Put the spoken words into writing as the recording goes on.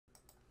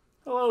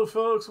Hello,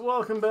 folks.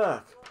 Welcome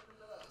back.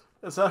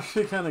 It's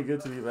actually kind of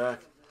good to be back.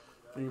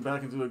 Getting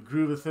back into a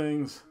groove of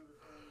things.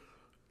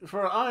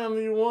 For I am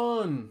the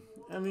one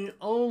and the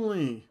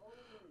only.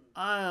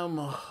 I am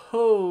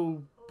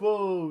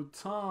Hobo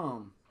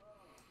Tom.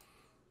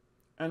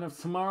 And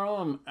if tomorrow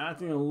I'm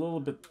acting a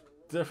little bit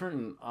different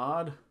and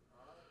odd,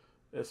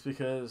 it's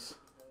because,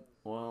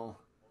 well,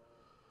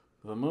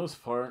 for the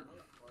most part,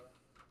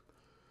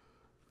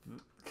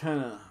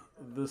 kind of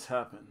this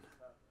happened.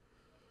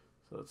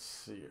 So let's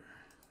see here.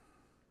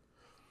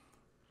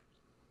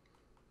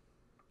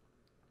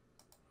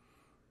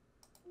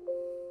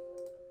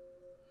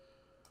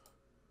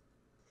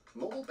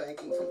 Mobile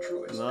banking from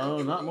Truist.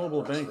 No, not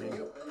mobile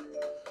banking.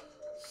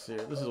 See,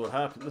 this is what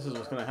happened. This is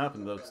what's going to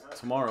happen though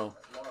tomorrow,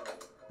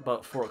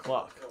 about 4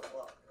 o'clock.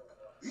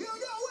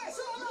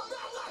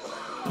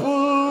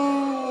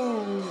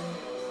 Boom,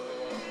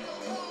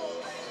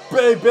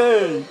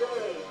 baby.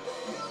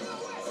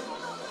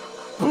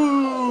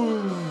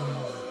 Boom,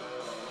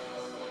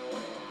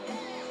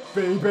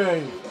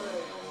 baby.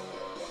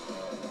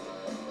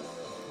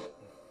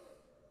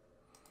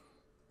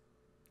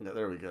 Yeah,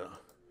 there we go.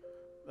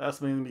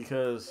 That's mainly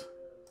because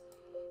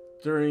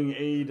during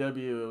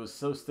AEW it was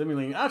so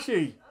stimulating.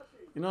 Actually,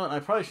 you know what? I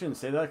probably shouldn't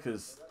say that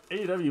because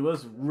AEW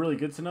was really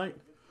good tonight.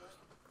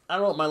 I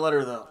wrote my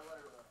letter though,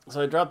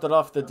 so I dropped it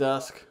off the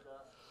desk.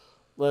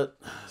 Let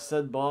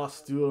said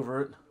boss do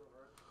over it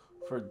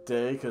for a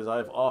day because I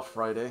have off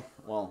Friday.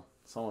 Well,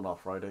 somewhat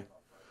off Friday.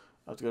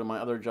 I have to go to my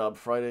other job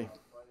Friday,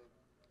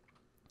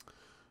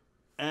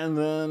 and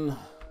then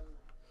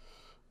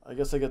I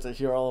guess I get to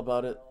hear all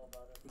about it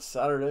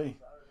Saturday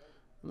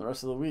and the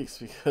rest of the weeks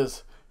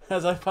because,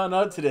 as I found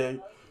out today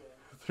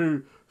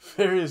through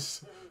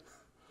various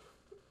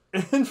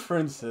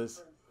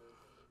inferences,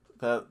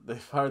 that they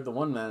fired the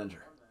one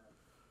manager.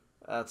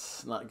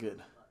 That's not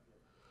good.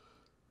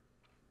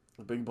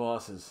 The big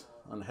boss is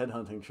on a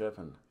headhunting trip,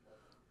 and,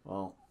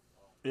 well,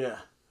 yeah.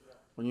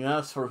 When you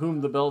ask for whom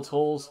the bell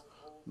tolls,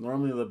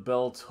 normally the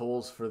bell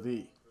tolls for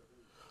thee.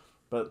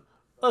 But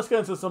let's get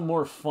into some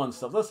more fun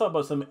stuff. Let's talk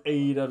about some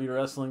AEW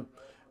wrestling.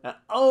 And,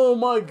 oh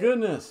my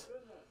goodness!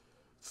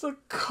 It's a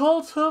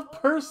cult of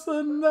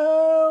personality,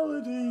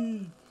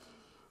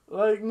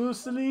 like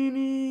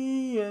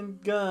Mussolini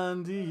and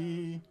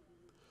Gandhi.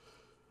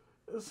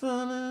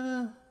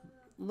 The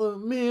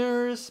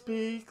mirror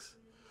speaks,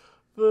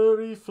 the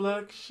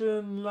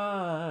reflection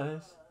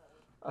lies.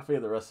 I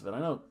forget the rest of it. I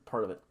know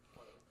part of it.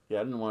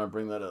 Yeah, I didn't want to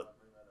bring that up.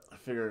 I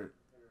figured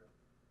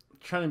I'm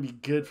trying to be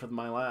good for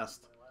my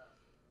last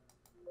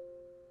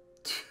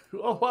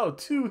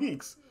 2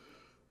 weeks.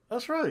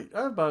 That's right.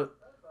 I have about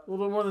a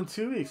little bit more than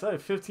 2 weeks. I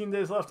have 15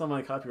 days left on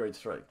my copyright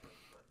strike.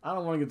 I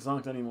don't want to get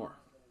zonked anymore.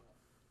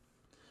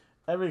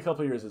 Every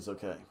couple of years it's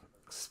okay.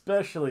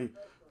 Especially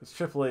with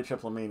AAA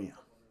Triple Mania.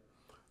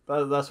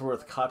 That's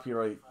worth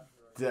copyright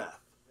death.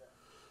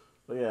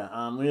 But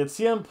yeah, we had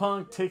CM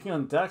Punk taking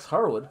on Dax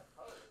Harwood.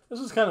 This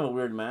was kind of a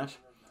weird match.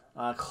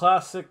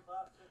 Classic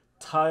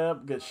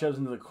tie-up, gets shoved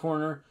into the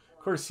corner.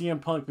 Of course,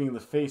 CM Punk being the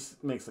face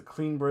makes a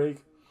clean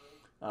break.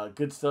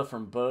 Good stuff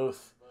from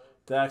both.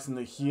 Dax in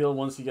the heel,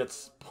 once he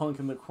gets Punk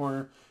in the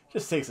corner,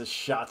 just takes his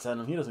shots at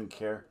him. He doesn't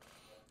care.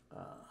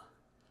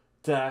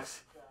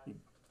 Dax, he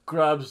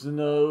grabs the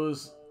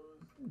nose,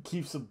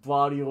 keeps the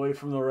body away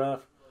from the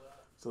ref.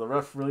 So the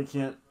ref really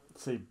can't,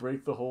 say,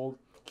 break the hold.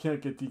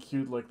 Can't get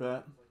DQ'd like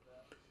that.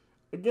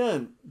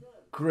 Again,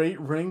 great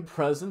ring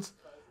presence.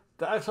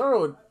 Dax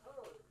Harwood,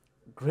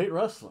 great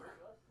wrestler.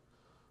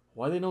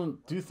 Why they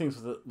don't do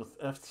things with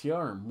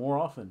FTR more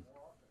often,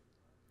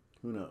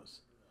 who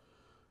knows?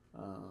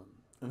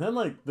 And then,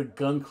 like, the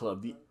Gun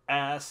Club, the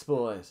Ass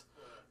Boys.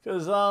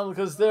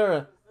 Because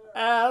they're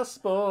Ass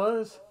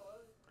Boys.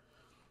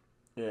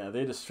 Yeah,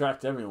 they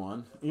distract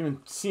everyone. Even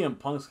CM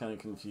Punk's kind of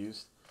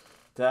confused.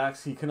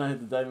 Dax, he could not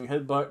hit the diving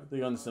headbutt. They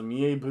go into some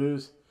yay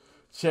boos.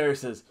 Cher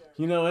says,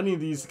 you know, any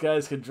of these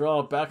guys could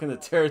draw back in the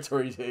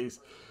territory days.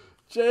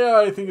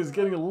 JR, I think, is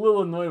getting a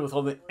little annoyed with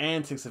all the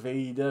antics of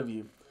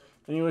AEW.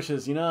 And he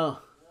wishes, you know,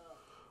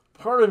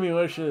 part of me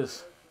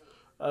wishes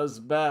I was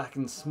back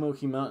in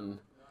Smoky Mountain.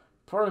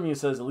 Part of me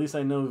says, at least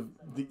I know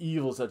the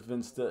evils that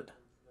Vince did.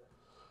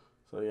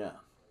 So, yeah.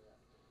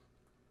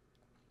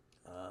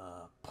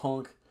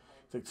 Punk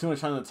took too much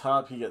time on the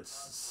top. He gets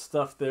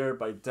stuffed there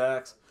by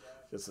Dax.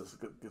 Gets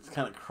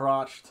kind of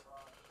crotched.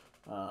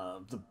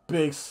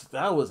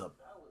 That was a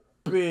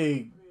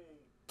big,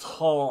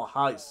 tall,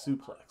 high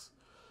suplex.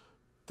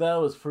 That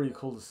was pretty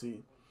cool to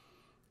see.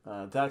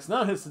 Dax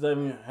now hits the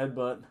diving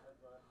headbutt.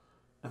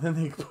 And then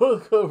they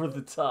both go over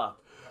the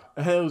top.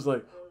 And it was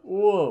like,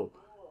 whoa.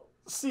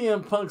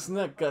 CM Punk's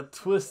neck got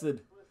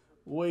twisted.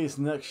 Way's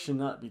neck should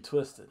not be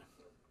twisted.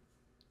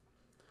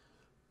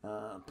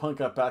 Punk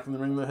got back in the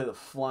ring, though, hit a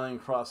flying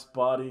cross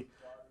body.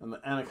 And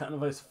the Anaconda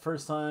Vice the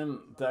first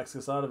time. Dax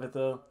gets out of it,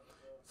 though.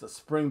 It's a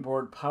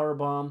springboard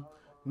powerbomb.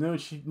 No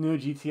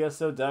GTS,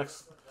 though.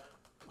 Dax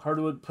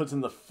Harwood puts in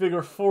the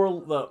figure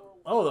four, the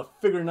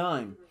figure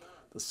nine.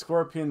 The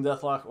Scorpion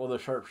Deathlock or the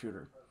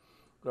Sharpshooter.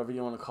 Whatever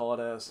you want to call it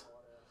as.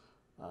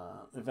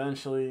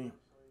 Eventually,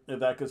 If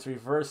that gets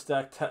reversed,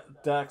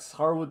 Dax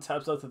Harwood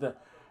taps out to the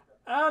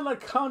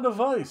Anaconda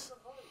Vice.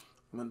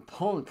 And then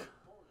Punk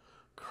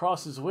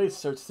crosses waist,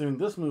 starts doing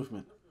this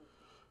movement.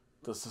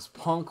 Does this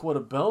Punk with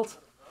a belt?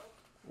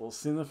 We'll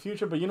see in the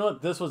future. But you know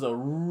what? This was a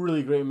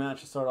really great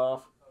match to start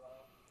off.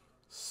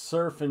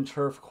 Surf and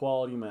turf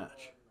quality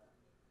match.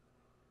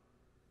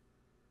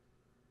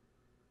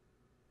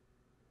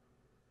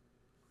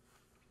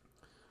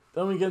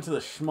 Then we get into the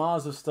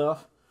schmoz of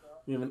stuff.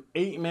 We have an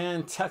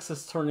 8-man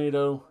Texas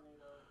Tornado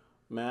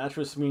match,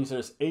 which means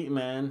there's 8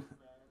 men.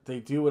 They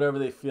do whatever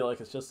they feel like.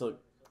 It's just a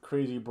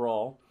crazy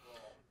brawl.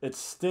 It's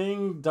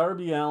Sting,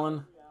 Darby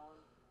Allin,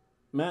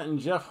 Matt and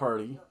Jeff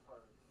Hardy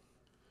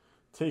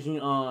taking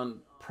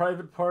on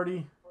Private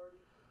Party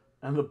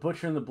and the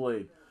Butcher and the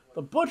Blade.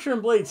 The Butcher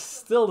and Blade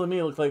still to me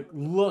they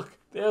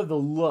have the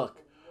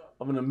look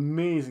of an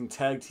amazing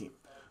tag team.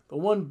 The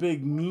one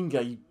big mean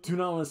guy you do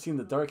not want to see in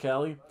the dark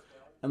alley,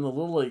 and the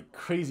little like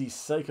crazy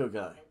psycho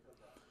guy.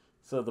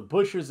 So the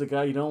Butcher's the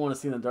guy you don't want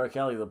to see in the dark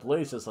alley. The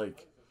Blade's just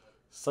like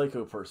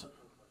psycho person.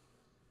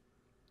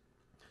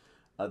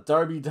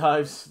 Darby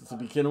dives to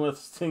begin with.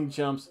 Sting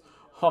jumps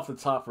off the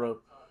top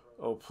rope.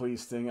 Oh,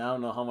 please, Sting. I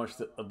don't know how much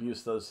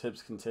abuse those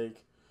hips can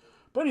take.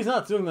 But he's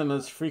not doing them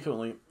as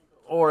frequently.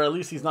 Or at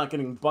least he's not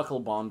getting buckle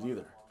bombed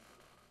either.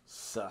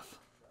 Seth.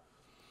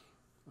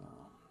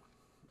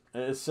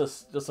 It's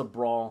just a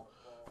brawl.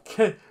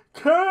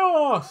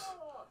 Chaos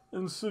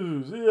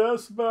ensues.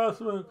 Yes,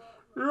 Batman.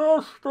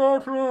 Yes,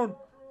 Batman.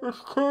 It's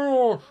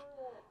chaos.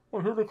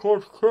 I'm here to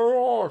cause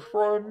chaos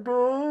for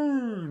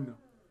Bane.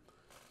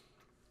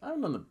 I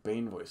haven't done the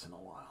Bane voice in a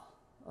while.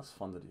 That's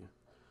fun to do.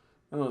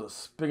 And there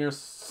was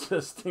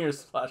a stinger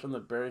splash on the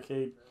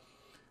barricade.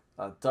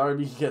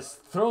 Darby gets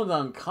thrown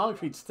down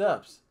concrete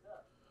steps.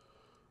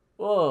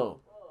 Whoa,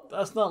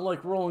 that's not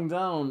like rolling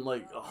down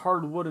like a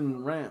hard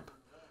wooden ramp.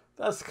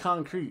 That's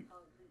concrete.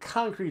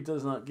 Concrete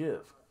does not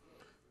give.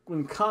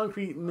 When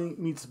concrete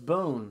meets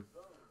bone,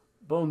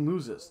 bone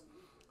loses.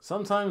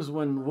 Sometimes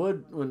when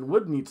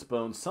wood meets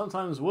bone,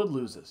 sometimes wood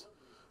loses.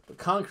 But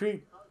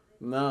concrete,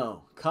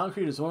 no.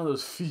 Concrete is one of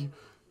those few.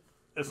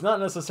 It's not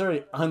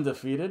necessarily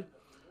undefeated,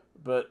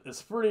 but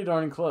it's pretty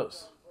darn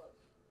close.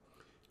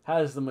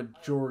 Has the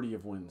majority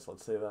of wins,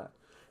 let's say that.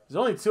 There's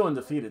only 2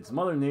 undefeated. It's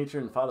Mother Nature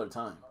and Father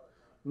Time.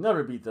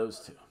 Never beat those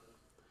 2.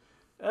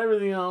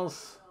 Everything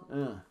else,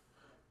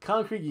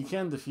 concrete you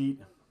can defeat,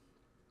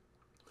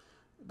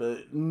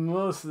 but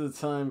most of the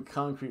time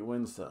concrete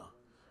wins though.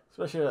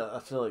 Especially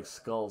after like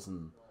skulls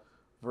and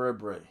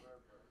vertebrae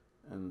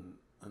and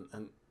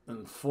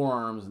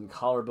forearms and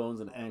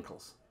collarbones and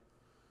ankles.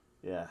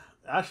 Yeah.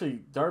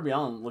 Actually, Darby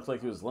Allin looked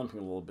like he was limping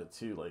a little bit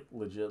too, like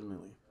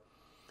legitimately.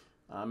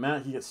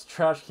 Matt, he gets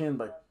trash canned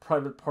by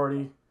Private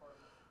Party.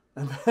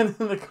 And then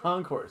in the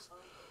concourse,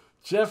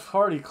 Jeff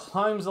Hardy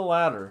climbs a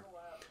ladder,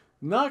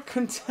 not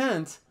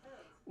content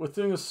with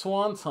doing a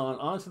swanton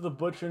onto the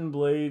Butcher and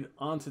Blade,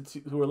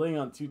 who are laying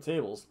on 2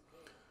 tables,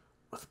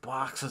 with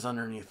boxes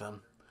underneath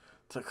them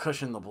to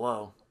cushion the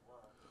blow.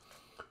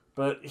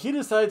 But he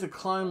decided to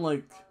climb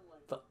like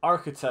the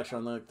architecture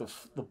on like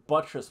the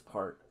buttress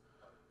part.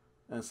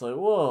 And it's like,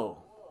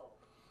 whoa,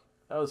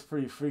 that was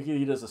pretty freaky.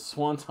 He does a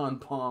swanton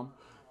bomb.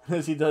 And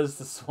as he does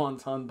the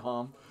swanton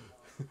bomb,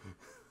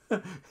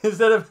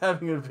 instead of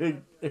having a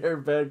big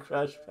airbag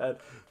crash pad,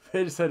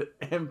 they just had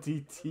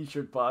empty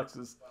t-shirt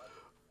boxes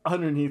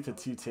underneath the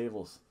 2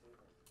 tables.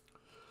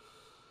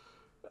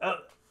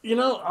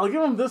 I'll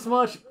give him this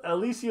much. At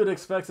least you would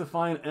expect to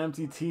find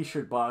empty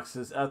t-shirt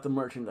boxes at the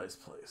merchandise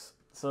place.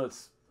 So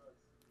it's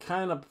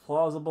kind of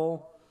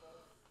plausible.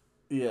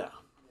 Yeah.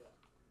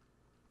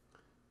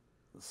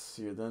 Let's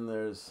see. Then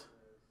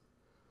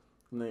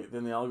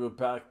they all go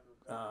back.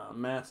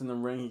 Matt's in the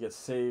ring. He gets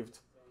saved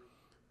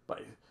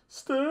by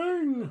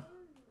Sting.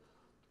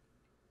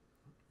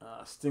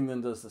 Sting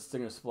then does the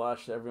Stinger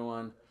Splash to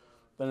everyone.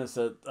 Then it's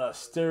a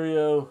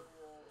stereo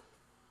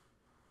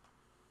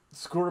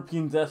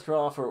Scorpion Death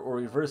Drop or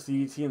reverse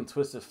DDT and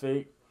Twist of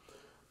Fate.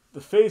 The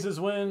Phases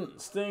win.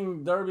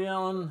 Sting, Darby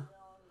Allin,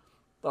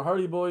 the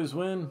Hardy Boys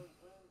win.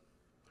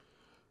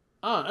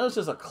 It was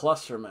just a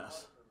cluster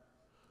mess.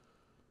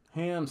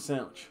 Ham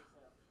sandwich.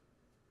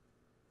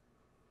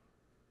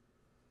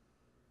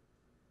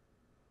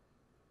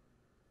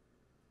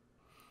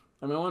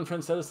 I mean, one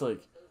friend said it's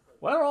like,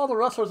 why are all the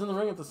wrestlers in the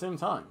ring at the same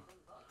time?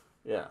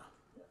 Yeah,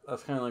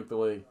 that's kind of like the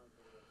way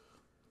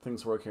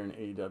things work here in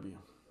AEW.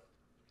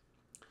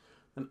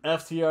 Then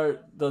FTR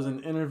does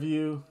an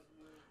interview.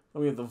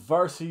 Then we have the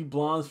Varsity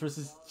Blondes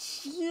versus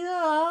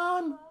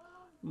Jon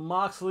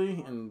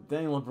Moxley and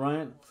Daniel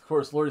Bryant. Of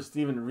course, Lord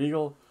Steven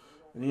Regal.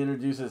 And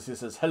he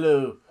says,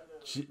 hello,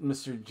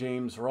 Mr.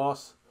 James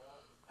Ross.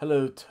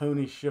 Hello,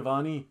 Tony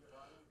Schiavone.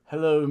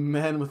 Hello,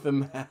 man with the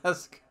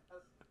mask.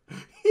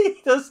 He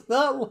does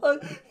not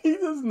like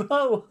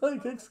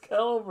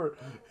Excalibur.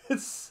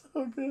 It's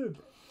so good.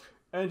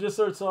 And it just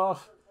starts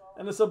off,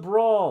 and it's a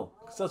brawl,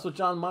 because that's what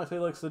Jon Moxley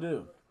likes to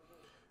do.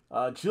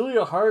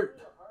 Julia Hart,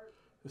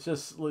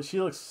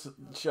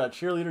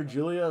 cheerleader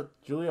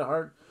Julia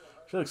Hart,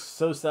 she looks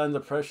so sad and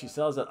depressed. She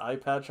still has that eye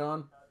patch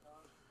on.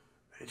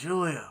 Hey,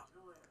 Julia,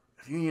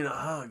 if you need a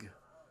hug,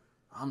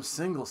 I'm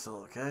single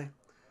still, okay?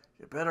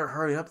 You better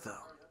hurry up, though.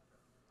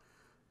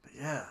 But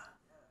yeah,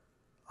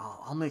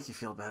 I'll make you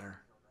feel better.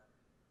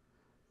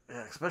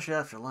 Yeah, especially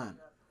after Lent.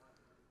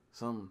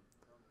 Some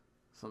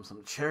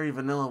cherry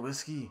vanilla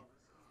whiskey,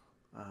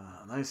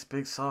 a nice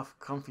big soft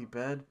comfy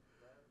bed.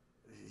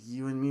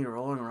 You and me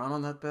rolling around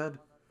on that bed.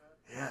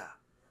 Yeah,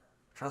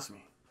 trust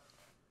me.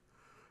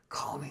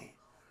 Call me.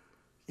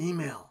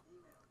 Email.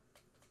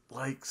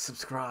 Like,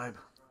 subscribe.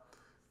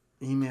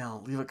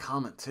 Email. Leave a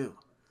comment too.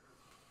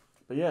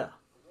 But yeah.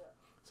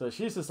 So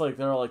she's just like,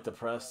 they're all like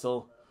depressed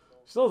still.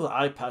 She still has an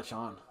eye patch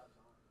on.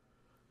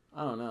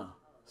 I don't know.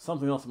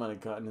 Something else might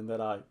have gotten in that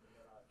eye.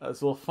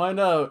 As we'll find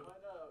out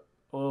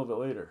a little bit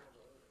later.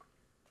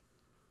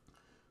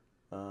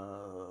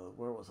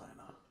 Where was I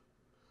now?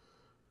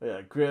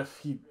 Yeah, Griff,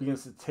 he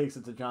takes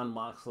it to John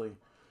Moxley.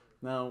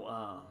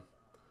 Now,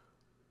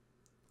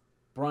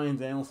 Bryan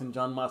Danielson,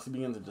 John Moxley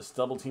begin to just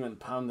double team and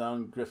pound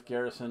down Griff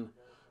Garrison.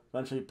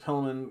 Eventually,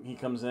 Pillman, he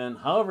comes in.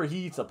 However,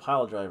 he eats a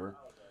pile driver.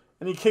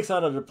 And he kicks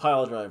out of the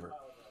pile driver.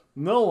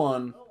 No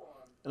one,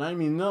 and I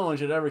mean no one,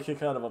 should ever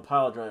kick out of a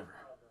pile driver.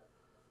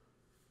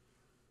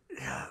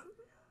 Yeah,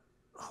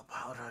 I'll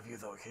pile drive you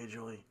though, okay,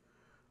 Julie?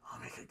 I'll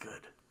make it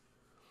good.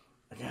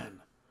 Again,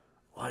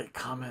 like,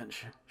 comment,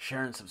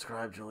 share, and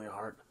subscribe, Julia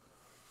Hart.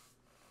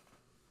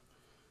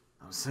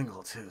 I'm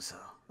single too, so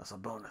that's a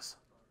bonus.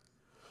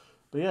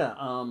 But yeah,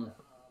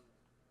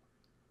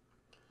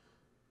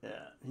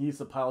 he's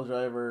the pile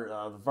driver.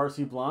 The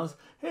Varsity Blondes.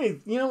 Hey,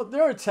 you know,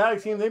 they're a tag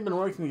team. They've been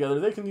working together.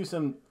 They can do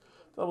some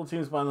double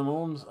teams by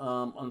themselves.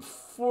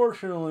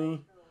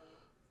 Unfortunately,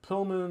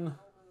 Pillman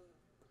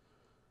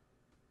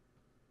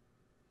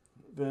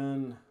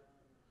then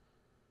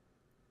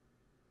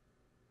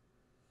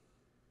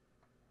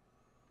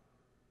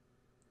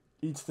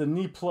eats the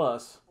knee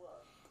plus,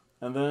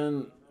 and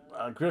then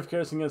Griff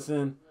Garrison gets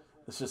in.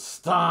 It's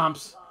just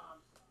stomps.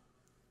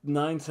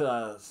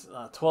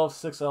 12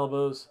 6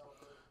 elbows.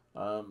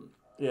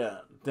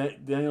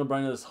 Daniel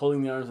Bryan is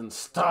holding the arms and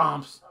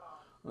stomps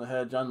on the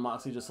head. John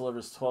Moxley just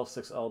delivers 12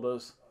 6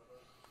 elbows.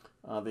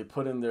 They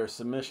put in their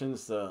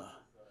submissions, the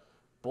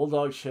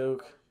Bulldog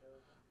Choke,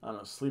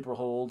 Sleeper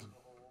Hold.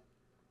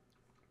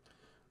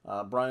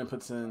 Bryan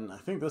puts in, I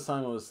think this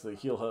time it was the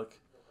heel hook.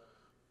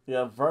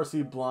 Yeah,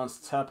 Varsity Blondes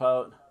tap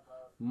out.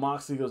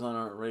 Moxley goes on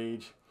a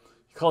rage.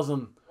 He calls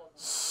him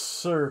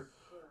Sir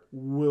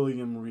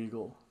William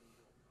Regal.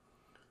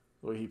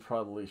 The way he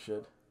probably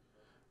should.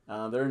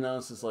 They're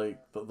announced as like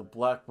the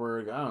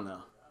Blackbird, I don't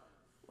know,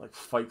 like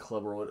Fight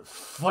Club or what?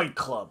 Fight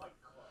Club.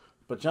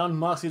 But John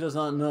Moxley does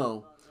not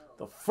know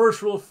the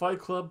first rule of Fight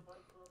Club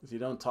is you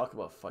don't talk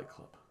about Fight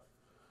Club.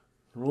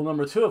 Rule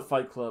number 2 of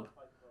Fight Club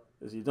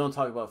is you don't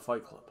talk about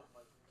Fight Club.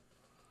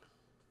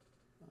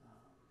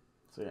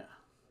 So yeah,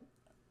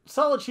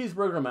 solid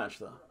cheeseburger match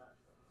though.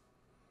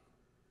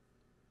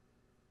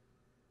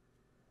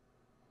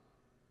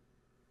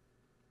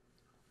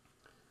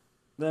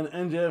 Then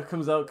MJF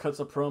comes out, cuts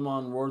a promo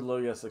on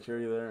Wardlow. Yes,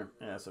 security there.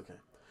 Yeah, that's okay.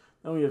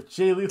 Then we have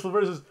Jay Lethal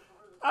versus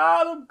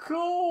Adam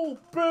Cole,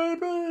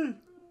 baby!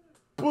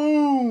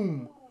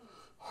 Boom!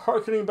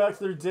 Harkening back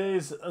to their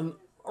days, a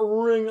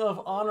Ring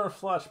of Honor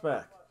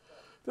flashback.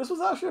 This was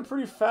actually a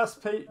pretty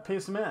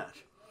fast-paced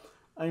match.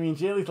 I mean,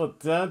 Jay Lethal...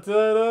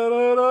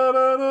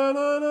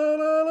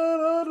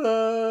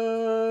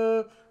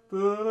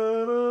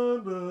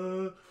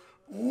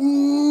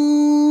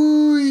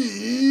 Ooh,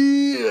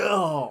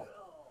 yeah!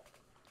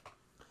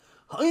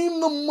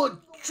 I'm the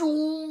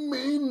Macho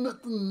Man,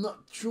 not the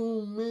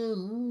Nacho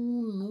Man.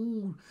 Ooh,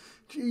 no.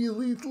 Jay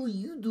Lethal,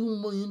 you do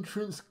my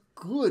entrance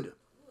good.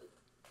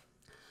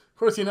 Of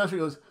course, the announcer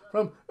goes,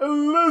 from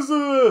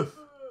Elizabeth,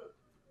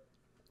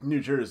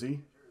 New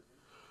Jersey.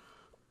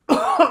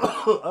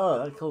 Oh,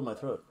 that killed my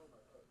throat.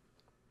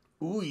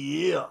 Ooh,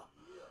 yeah.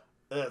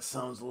 That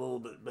sounds a little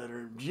bit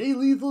better. Jay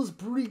Lethal's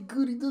pretty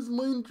good. He does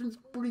my entrance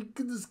pretty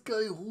good. This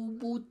guy,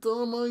 Hobo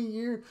Tom,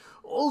 here,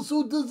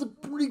 also does a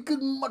pretty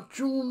good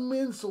Macho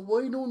Man, so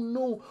I don't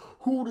know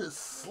who to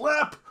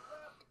slap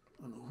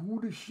and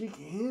who to shake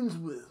hands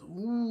with.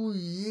 Ooh,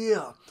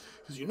 yeah.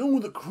 Because you know,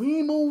 the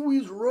cream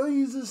always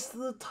rises to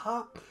the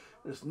top.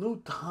 There's no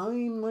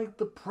time like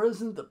the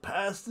present. The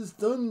past is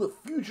done. The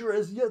future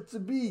has yet to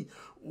be.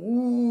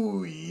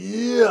 Ooh,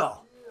 yeah.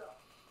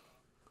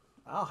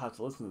 I'll have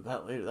to listen to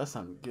that later. That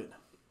sounded good.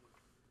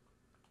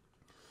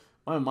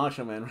 My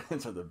Macho Man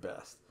rants are the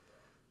best.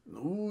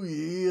 Oh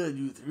yeah, I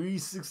do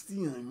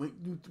 360 and I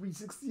might do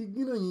 360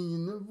 again on you. You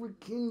never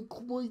can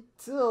quite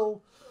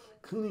tell.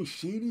 Kind of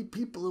shady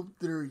people out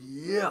there.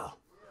 Yeah.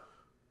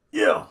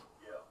 Yeah.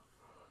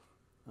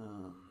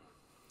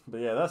 But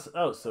yeah, that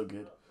was so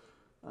good.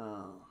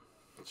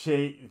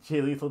 Jay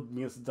Lethal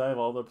begins to dive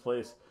all over the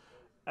place.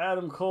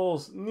 Adam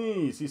Cole's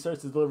knees. He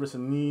starts to deliver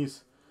some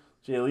knees.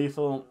 Jay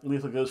Lethal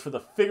goes for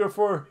the figure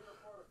 4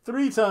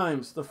 3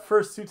 times. The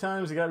first 2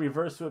 times he got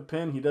reversed to a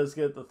pin. He does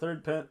get the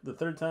third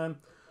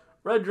time.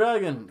 Red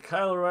Dragon,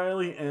 Kyle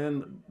O'Reilly,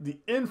 and the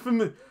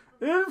infamous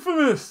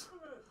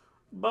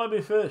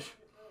Bobby Fish.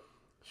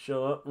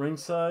 show up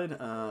ringside.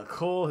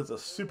 Cole hits a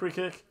super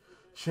kick.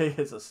 Shay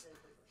hits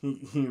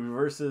he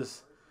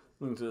reverses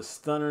into a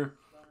stunner.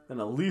 Then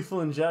a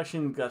lethal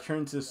injection got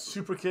turned into a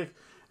super kick.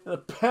 And a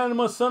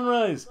Panama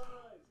Sunrise.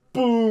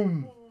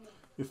 Boom!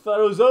 You thought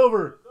it was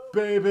over,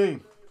 baby.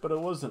 But it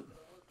wasn't.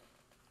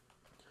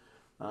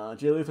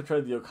 Jay Lethal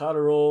tried the Okada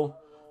roll.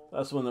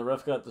 That's when the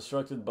ref got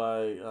distracted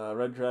by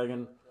Red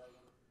Dragon.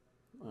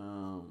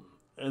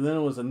 And then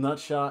it was a nut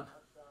shot.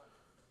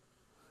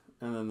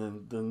 And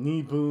then the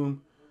knee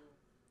boom.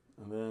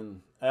 And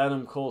then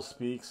Adam Cole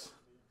speaks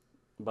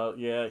about,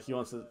 yeah, he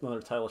wants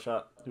another title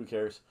shot. Who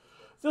cares?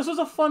 This was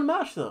a fun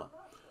match, though.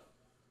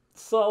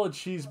 Solid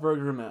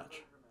cheeseburger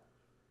match.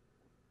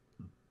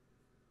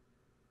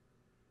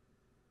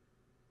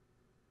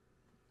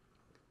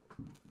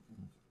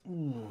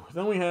 Ooh.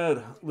 Then we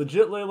had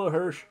legit Layla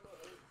Hirsch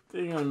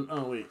taking on,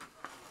 oh wait.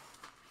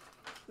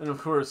 And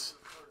of course,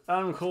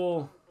 Adam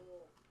Cole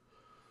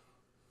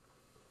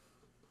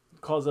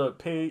calls out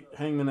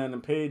Hangman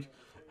Adam Page.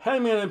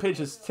 Hangman Adam Page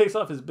just takes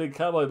off his big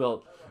cowboy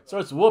belt,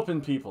 starts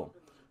whooping people.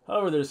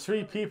 However, there's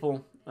 3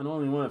 people and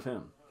only one of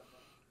him.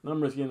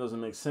 Numbers game doesn't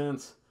make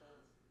sense.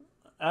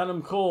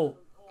 Adam Cole,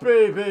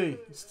 baby,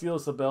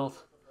 steals the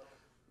belt.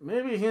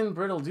 Maybe he and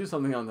Britt will do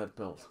something on that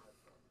belt.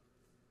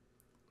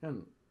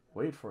 And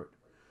wait for it.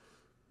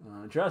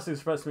 Jurassic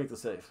Express make the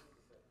save.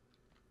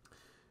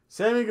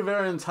 Sammy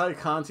Guevara and Ty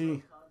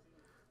Conti.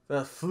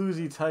 That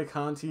floozy Ty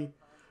Conti.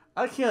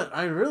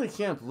 I really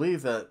can't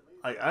believe that.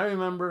 I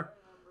remember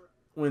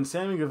when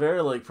Sammy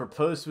Guevara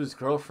proposed to his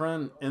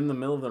girlfriend in the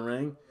middle of the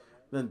ring,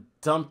 then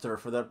dumped her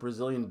for that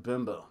Brazilian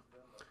bimbo.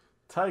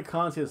 Ty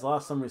Conti has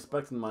lost some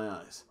respect in my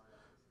eyes.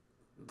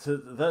 To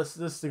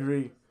this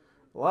degree,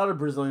 a lot of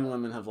Brazilian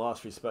women have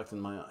lost respect in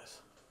my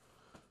eyes.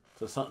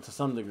 To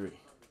some degree.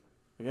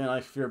 Again,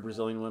 I fear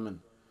Brazilian women.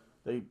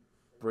 They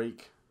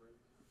break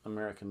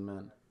American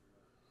men.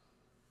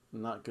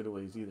 Not good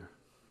ways either.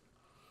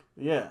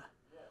 Yeah.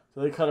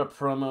 So they cut a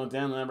promo.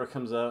 Dan Lambert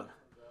comes out.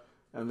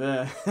 And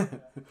then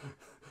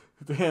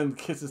Dan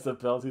kisses the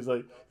belt. He's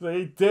like,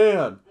 hey,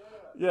 Dan.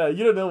 Yeah,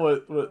 you don't know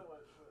what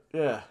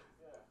yeah.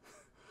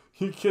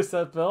 You kissed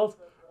that belt?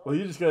 Well,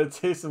 you just got a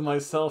taste of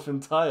myself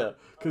and Taya.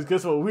 Because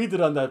guess what we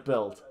did on that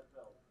belt?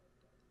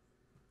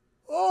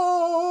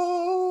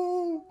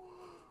 Oh!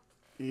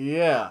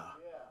 Yeah.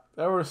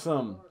 There were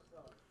some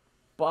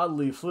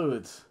bodily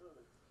fluids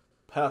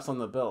passed on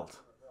the belt.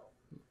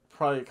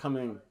 Probably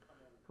coming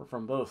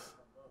from both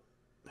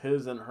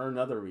his and her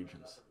nether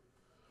regions.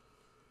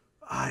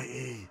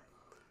 I.e.,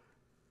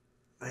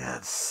 they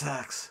had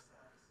sex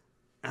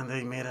and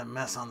they made a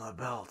mess on the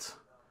belt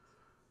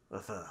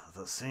with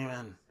the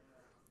semen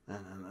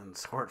and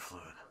squirt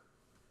fluid.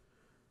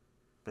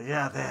 But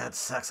yeah, they had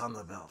sex on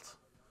the belt.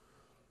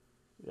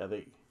 Yeah,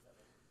 they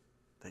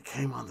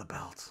came on the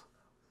belt.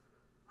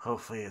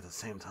 Hopefully at the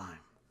same time.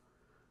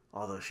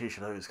 Although she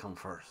should always come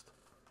first.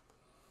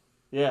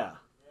 Yeah,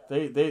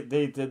 they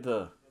did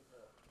the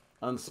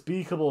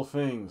unspeakable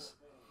things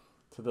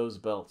to those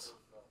belts.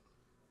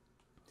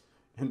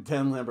 And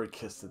Dan Lambert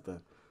kissed it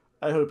then.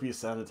 I hope he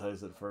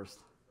sanitized it first.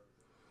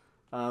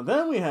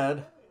 Then we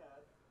had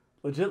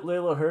legit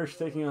Layla Hirsch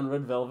taking on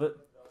Red Velvet.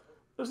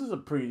 This is a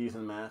pretty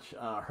decent match.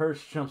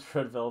 Hirsch jumps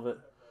Red Velvet.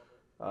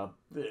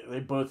 They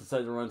both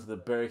decide to run to the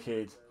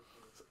barricades.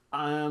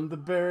 I am the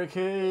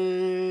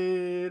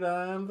barricade.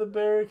 I am the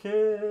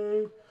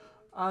barricade.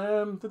 I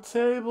am the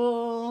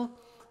table.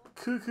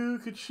 Cuckoo,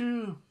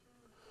 cuckoo.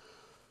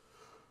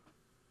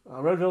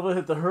 Red Velvet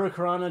hit the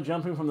Hurricanrana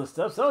jumping from the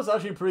steps. That was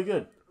actually pretty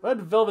good.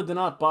 Red Velvet did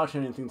not botch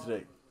anything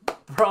today.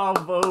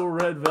 Bravo,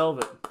 Red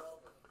Velvet.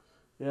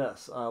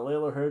 Yes,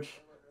 Layla Hirsch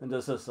and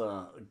does this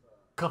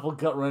couple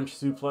gut wrench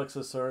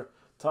suplexes her,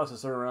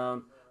 tosses her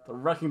around. The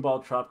wrecking ball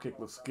drop kick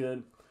looks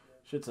good.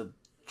 She hits a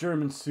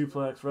German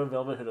suplex. Red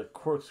Velvet hit a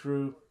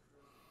corkscrew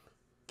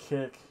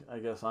kick. I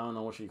guess I don't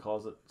know what she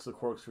calls it. It's a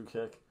corkscrew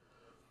kick.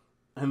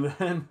 And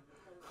then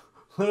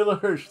Layla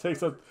Hirsch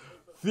takes up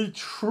the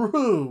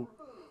true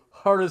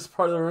hardest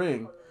part of the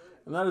ring,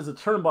 and that is a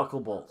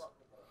turnbuckle bolt.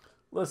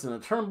 Listen, a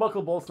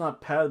turnbuckle bolt's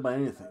not padded by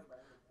anything.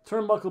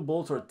 Turnbuckle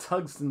bolts are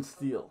tungsten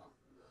steel.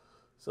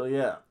 So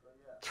yeah,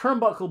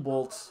 turnbuckle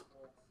bolts,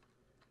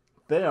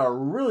 they are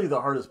really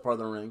the hardest part of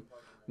the ring.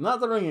 Not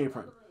the ring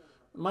apron.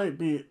 It might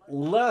be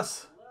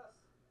less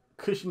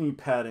cushiony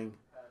padding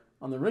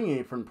on the ring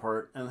apron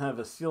part and have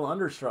a steel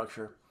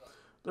understructure.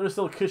 There's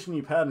still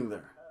cushiony padding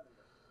there.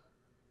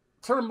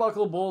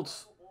 Turnbuckle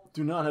bolts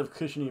do not have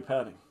cushiony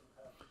padding.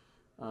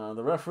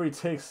 The referee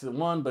takes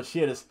one, but she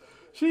had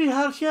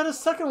a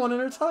second one in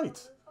her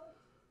tights.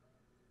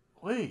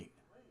 Wait,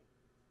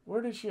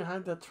 where did she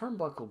hide that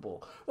turnbuckle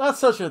bolt? That's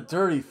such a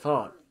dirty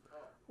thought.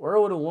 Where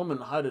would a woman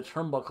hide a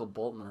turnbuckle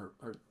bolt in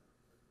her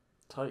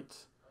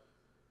tights?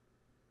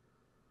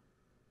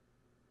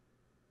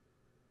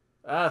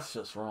 That's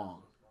just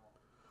wrong.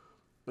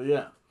 But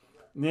yeah,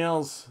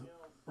 nails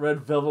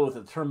Red Velvet with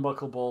a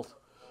turnbuckle bolt,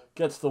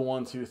 gets the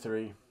 1, 2,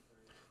 3,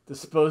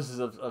 disposes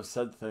of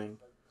said thing.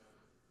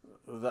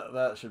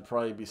 That should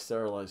probably be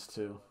sterilized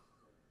too.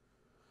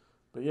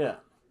 But yeah,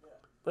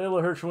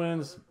 Layla Hirsch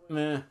wins.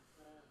 Meh.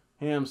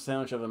 Ham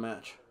sandwich of a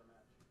match.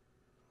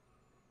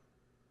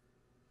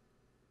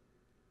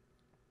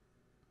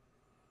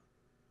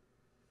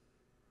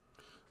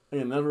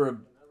 Again, never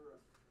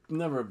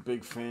a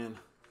big fan.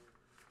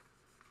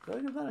 Did I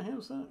get that a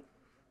ham sandwich?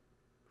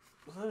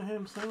 Was that a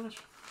ham sandwich?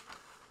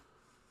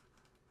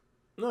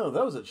 No,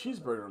 that was a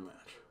cheeseburger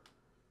match.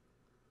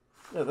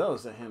 Yeah, that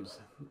was a ham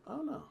sandwich.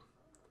 Oh no.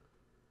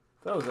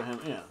 That was a ham.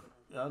 Yeah,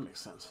 that makes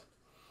sense.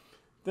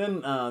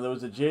 Then there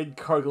was a Jade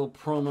Cargill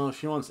promo.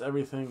 She wants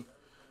everything.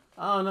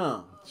 I don't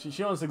know.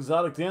 She wants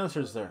exotic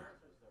dancers there.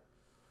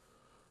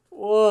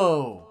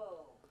 Whoa.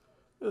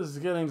 This is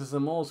getting to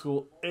some old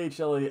school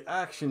HLA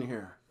action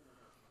here.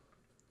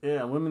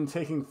 Yeah, women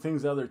taking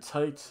things out of their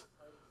tights.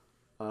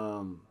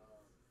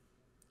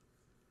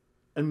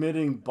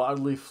 Emitting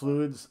bodily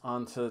fluids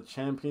onto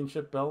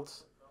championship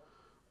belts.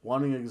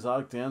 Wanting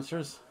exotic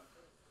dancers.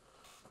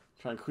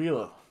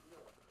 Tranquilo.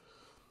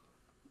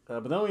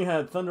 But then we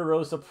had Thunder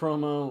Rosa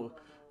promo.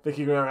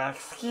 Vicky Guerrero,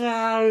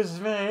 excuse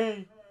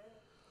me.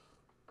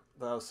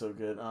 That was so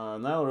good.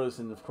 Nyla Rose,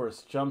 and of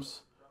course,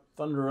 jumps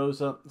Thunder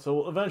Rosa.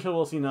 So eventually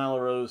we'll see Nyla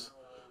Rose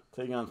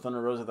taking on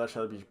Thunder Rosa. That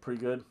should be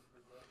pretty good.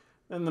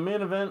 Then the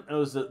main event, it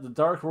was the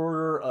Dark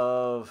Order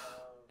of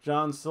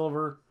John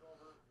Silver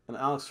and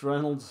Alex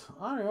Reynolds.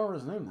 I don't remember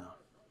his name now.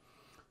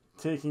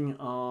 Taking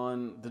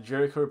on the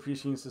Jericho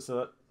Appreciation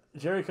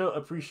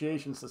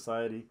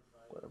Society,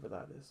 whatever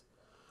that is,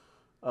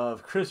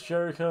 of Chris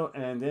Jericho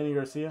and Danny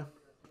Garcia.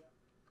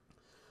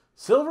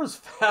 Silver's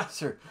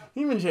faster.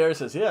 Even Jericho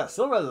says, yeah,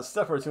 Silver has a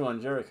step or two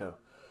on Jericho.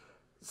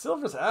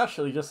 Silver's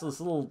actually just this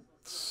little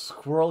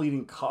squirrel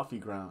eating coffee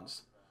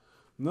grounds.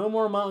 No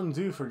more Mountain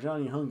Dew for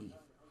Johnny Hungy.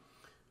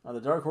 The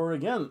Dark Order,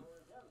 again,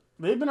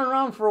 they've been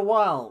around for a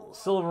while,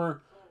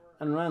 Silver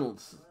and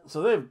Reynolds.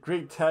 So they have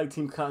great tag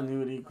team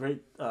continuity,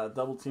 great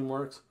double team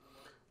works.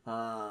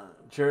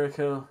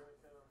 Jericho,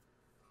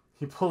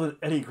 he pulled an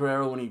Eddie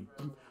Guerrero when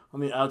on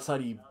the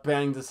outside, he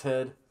banged his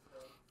head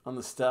on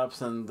the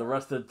steps, and the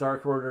rest of the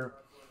Dark Order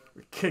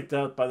were kicked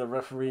out by the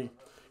referee.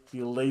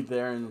 He laid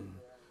there, and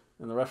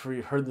the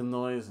referee heard the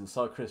noise and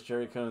saw Chris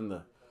Jericho and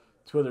the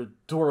two other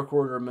Dark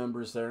Order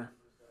members there.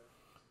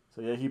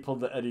 So yeah, he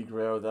pulled the Eddie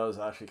Guerrero. That was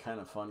actually kind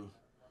of funny.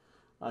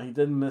 He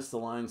did miss the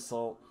lion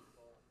salt.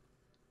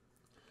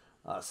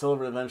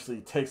 Silver eventually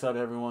takes out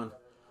everyone.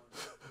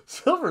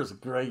 Silver's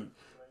great.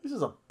 He's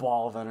just a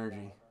ball of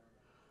energy.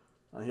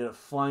 He had a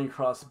flying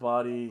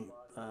crossbody.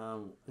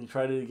 He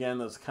tried it again.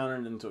 That was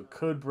countered into a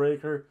code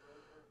breaker.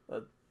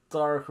 A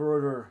Dark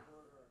Order.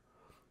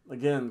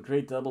 Again,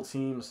 great double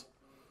teams.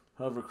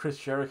 However, Chris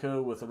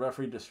Jericho, with the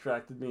referee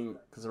distracted,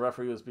 because the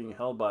referee was being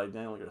held by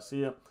Daniel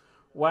Garcia,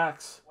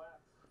 whacks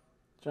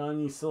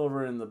Johnny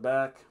Silver in the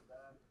back.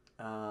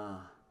 And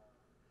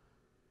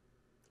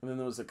then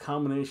there was a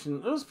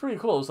combination. It was pretty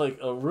cool. It was like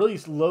a really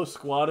low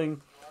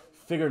squatting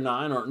figure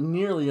 9, or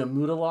nearly a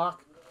Muda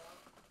lock.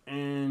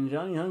 And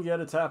Johnny Hungy had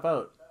to tap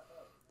out.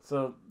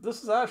 So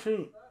this is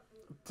actually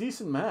a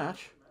decent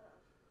match.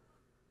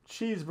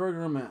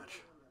 Cheeseburger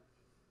match.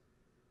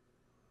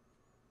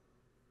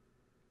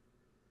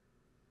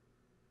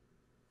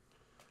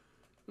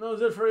 And that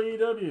was it for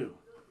AEW.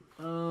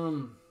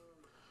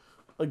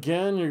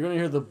 Again, you're going to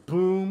hear the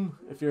boom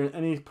if you're in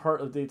any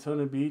part of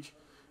Daytona Beach.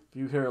 If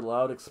you hear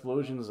loud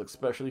explosions,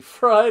 especially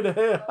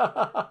Friday.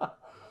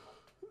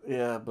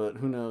 Yeah, but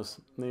who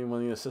knows? Maybe one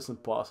of the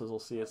assistant bosses will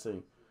see it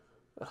saying,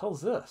 "The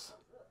hell's this?"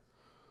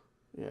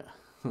 Yeah.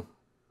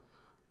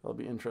 That'll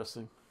be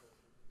interesting.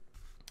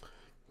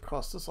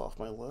 Cross this off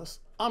my list.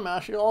 I'm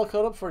actually all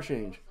caught up for a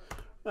change.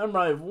 Remember,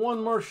 I have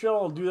one more show.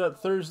 I'll do that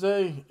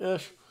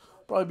Thursday-ish.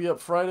 Probably be up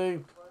Friday.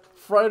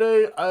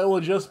 Friday, I will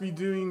just be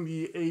doing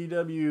the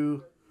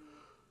AEW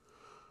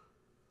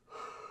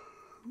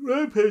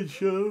Rampage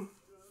show.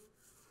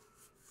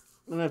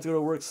 I'm going to have to go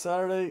to work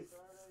Saturday.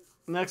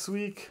 Next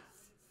week,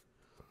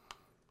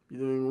 be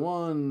doing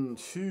 1,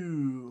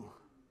 2,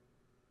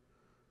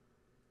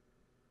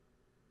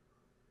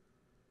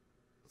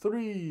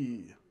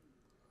 3.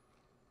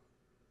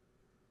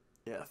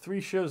 Yeah,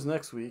 3 shows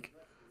next week.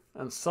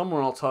 And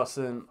somewhere I'll toss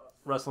in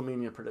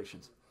WrestleMania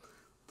predictions.